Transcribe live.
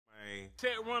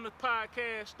Tech Runners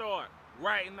podcast start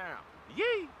right now.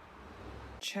 Yee!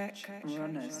 Check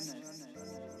runners.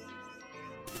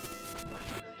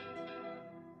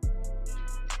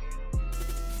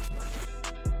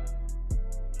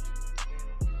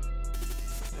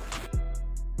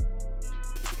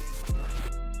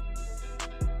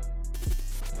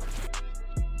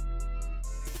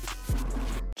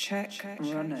 Check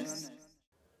runners.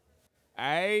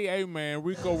 Hey, man,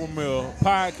 Rico Ramil,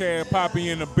 podcast popping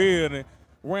in the building.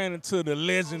 Ran into the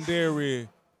legendary,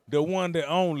 the one that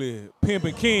only,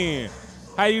 Pimpin Ken.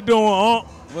 How you doing, Unc?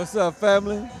 What's up,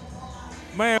 family?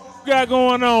 Man, what you got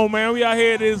going on, man? We out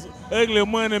here at this ugly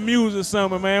money music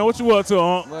summer, man. What you up to,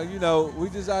 Unc? Well, you know, we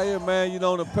just out here, man,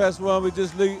 on the press run. We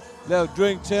just left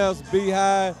Drink Champs,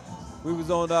 Beehive. We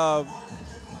was on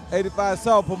 85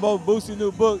 South promoting Boosie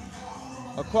new book,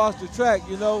 Across the Track,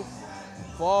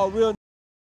 for all real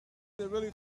that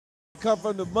really come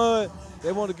from the mud.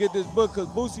 They want to get this book because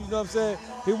Boosie, you know what I'm saying?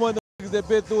 He one of the niggas that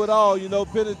been through it all,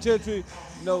 penitentiary,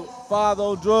 father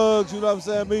on drugs, you know what I'm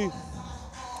saying? Me,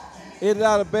 in and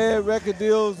out of bad record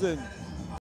deals and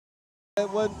that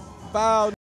wasn't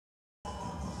foul.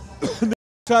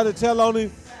 Trying to tell on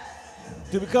him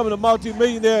to becoming a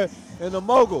multi-millionaire and a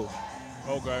mogul.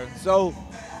 Okay. So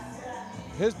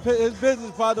his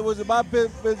business partner was my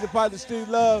business partner, Steve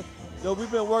Love.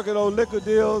 We've been working on liquor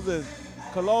deals and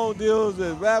cologne deals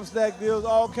and rap snack deals,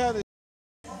 all kind of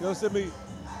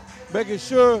making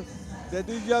sure that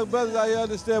these young brothers out here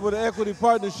understand what an equity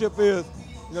partnership is.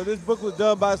 This book was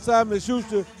done by Simon &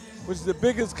 Schuster, which is the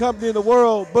biggest company in the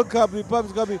world, book company,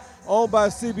 publishing company, owned by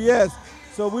CBS.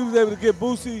 So we was able to get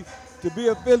Boosie to be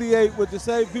affiliated with the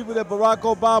same people that Barack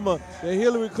Obama, that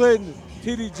Hillary Clinton,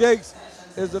 T.D. Jakes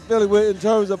is affiliated with in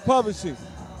terms of publishing.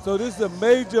 So this is a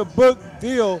major book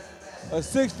deal, a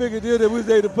six-figure deal that we was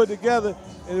able to put together,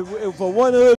 and from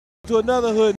one hood to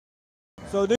another hood.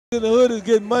 So niggas in the hood is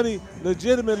getting money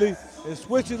legitimately and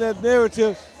switching that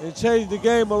narrative and changing the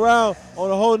game around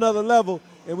on a whole nother level.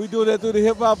 And we doing that through the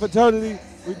hip-hop fraternity.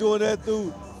 We doing that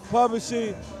through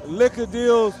publishing, liquor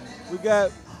deals. We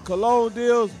got cologne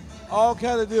deals, all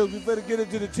kind of deals. We better get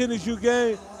into the tennis shoe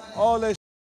game, all that shit.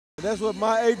 That's what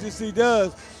my agency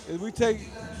does, is we take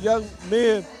young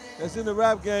men that's in the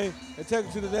rap game and take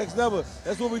them to the next level.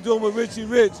 That's what we're doing with Richie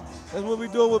Rich. That's what we're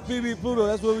doing with PB Pluto.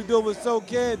 That's what we're doing with So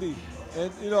Candy.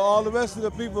 And, all the rest of the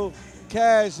people,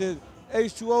 Cash and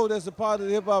H2O, that's a part of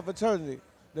the hip-hop fraternity,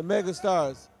 the mega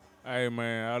stars. Hey,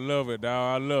 man, I love it,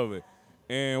 dog. I love it.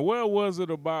 And what was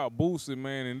it about Boosie,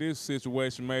 man, in this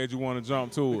situation made you want to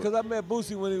jump to it? Because I met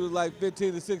Boosie when he was like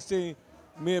 15 to 16.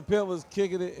 Me and Pimp was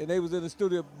kicking it, and they was in the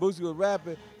studio. Boosie was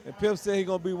rapping, and Pimp said he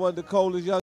going to be one of the coldest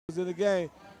young in the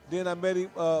game. Then I met him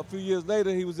a few years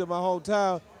later. He was in my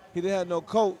hometown. He didn't have no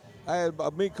coat. I had a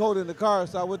mink coat in the car,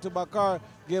 so I went to my car,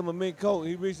 gave him a mink coat.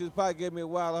 He reached his pocket, gave me a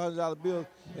wild $100 bill,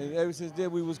 and ever since then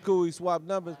we was cool. He swapped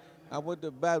numbers. I went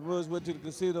to Baton Rouge, went to the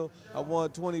casino. I won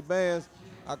 20 bands.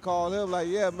 I called him like,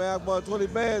 yeah, man, I won 20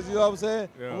 bands, you know what I'm saying?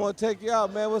 Yeah. I want to take you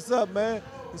out, man. What's up, man?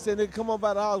 He said, nigga, come on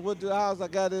by the house. Went to the house. I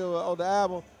got it on the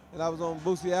album, and I was on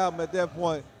Boosie album at that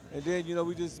point. And then,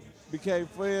 we just became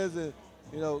friends. And,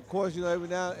 of course, every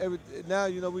now,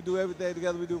 we do everything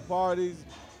together. We do parties.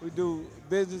 We do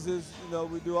businesses.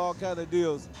 We do all kind of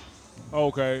deals.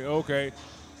 Okay.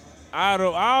 Out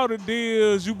of all the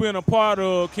deals you've been a part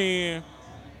of, Ken,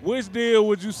 which deal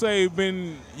would you say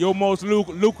been your most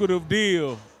lucrative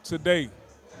deal to date?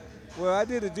 Well, I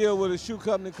did a deal with a shoe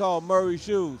company called Murray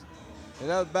Shoes. And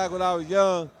that was back when I was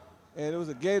young, and it was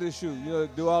a gator shoe,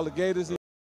 do all the gators.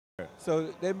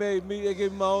 So they gave me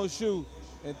my own shoe.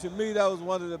 And to me, that was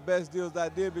one of the best deals I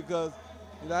did because,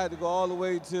 I had to go all the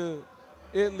way to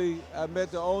Italy. I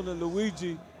met the owner,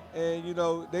 Luigi, and,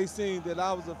 they seen that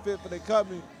I was a fit for their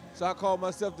company. So I called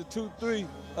myself the 2-3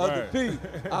 of the P.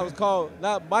 I was called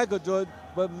not Michael Jordan,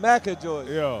 but Macca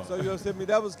Jordan. Yeah. So,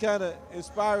 that was kind of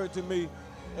inspiring to me.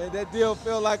 And that deal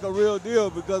felt like a real deal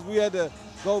because we had to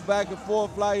go back and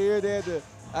forth, fly here, there.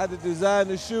 I had to design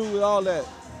the shoe and all that.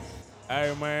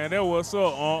 Hey, man, that what's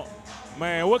up, Unc.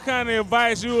 Man, what kind of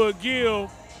advice you would give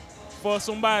for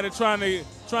somebody trying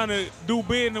to do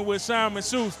business with Simon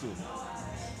Schuster?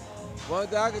 One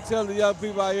thing I can tell the young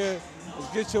people out here is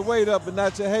get your weight up and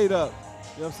not your hate up.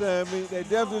 You know what I'm saying? They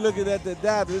definitely looking at the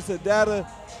data. It's a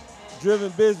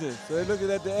data-driven business. So they're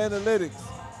looking at the analytics.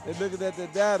 They're looking at the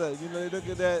data. They're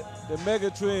looking at the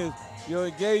mega trends, your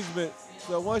engagement.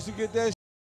 So once you get that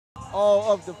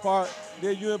all up the part,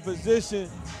 then you're in position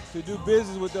to do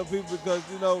business with them people because,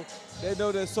 they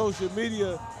know that social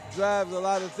media drives a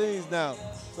lot of things now.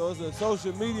 So it's a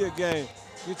social media game.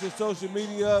 Get your social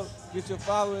media up, get your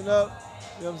following up.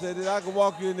 You know what I'm saying? Then I can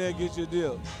walk you in there and get your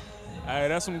deal. Hey,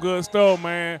 that's some good stuff,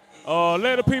 man.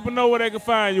 Let the people know where they can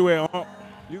find you at.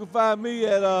 You can find me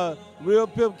at Real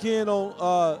Pimp Ken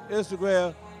on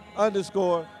Instagram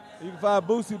 _. You can find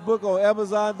Boosie book on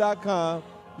Amazon.com.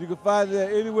 You can find it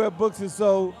at anywhere books are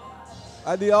sold.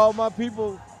 I need all my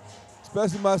people,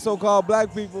 especially my so-called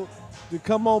black people, to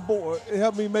come on board and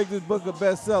help me make this book a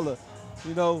bestseller.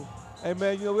 You know, hey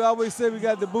man, you know, we always say we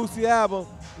got the Boosie album.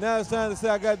 Now it's time to say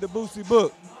I got the Boosie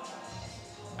book.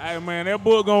 Hey man, that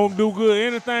book gonna do good.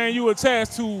 Anything you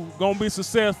attach to gonna be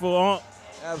successful,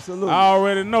 Absolutely. I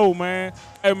already know, man.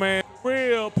 Hey man,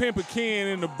 real Pimpin' Ken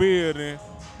in the building.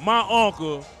 My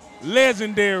uncle,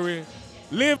 legendary,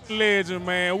 living legend,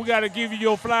 man. We gotta give you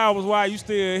your flowers while you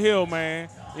still here, man.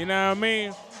 You know what I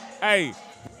mean? Hey,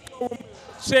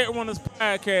 Check Runners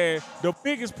Podcast, the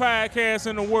biggest podcast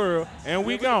in the world, and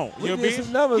we gone. We You did be?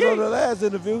 some numbers on the last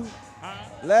interview.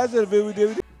 Last interview we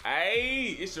did.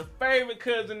 Hey, it's your favorite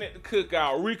cousin at the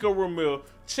cookout, Rico Ramil.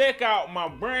 Check out my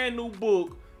brand new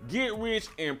book, Get Rich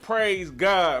and Praise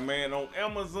God, man, on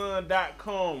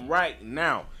Amazon.com right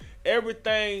now.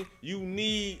 Everything you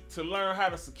need to learn how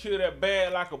to secure that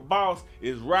bag like a boss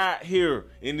is right here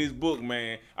in this book,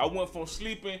 man. I went from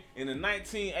sleeping in a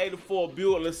 1984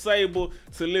 Buick LeSabre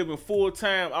to living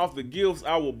full-time off the gifts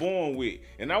I was born with.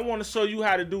 And I want to show you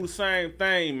how to do the same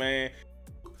thing, man.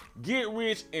 Get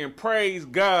Rich and Praise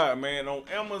God, man, on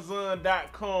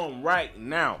Amazon.com right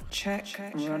now. Check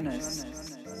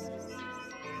Runners.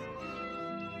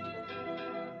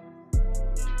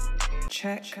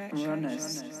 Check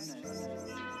Runners.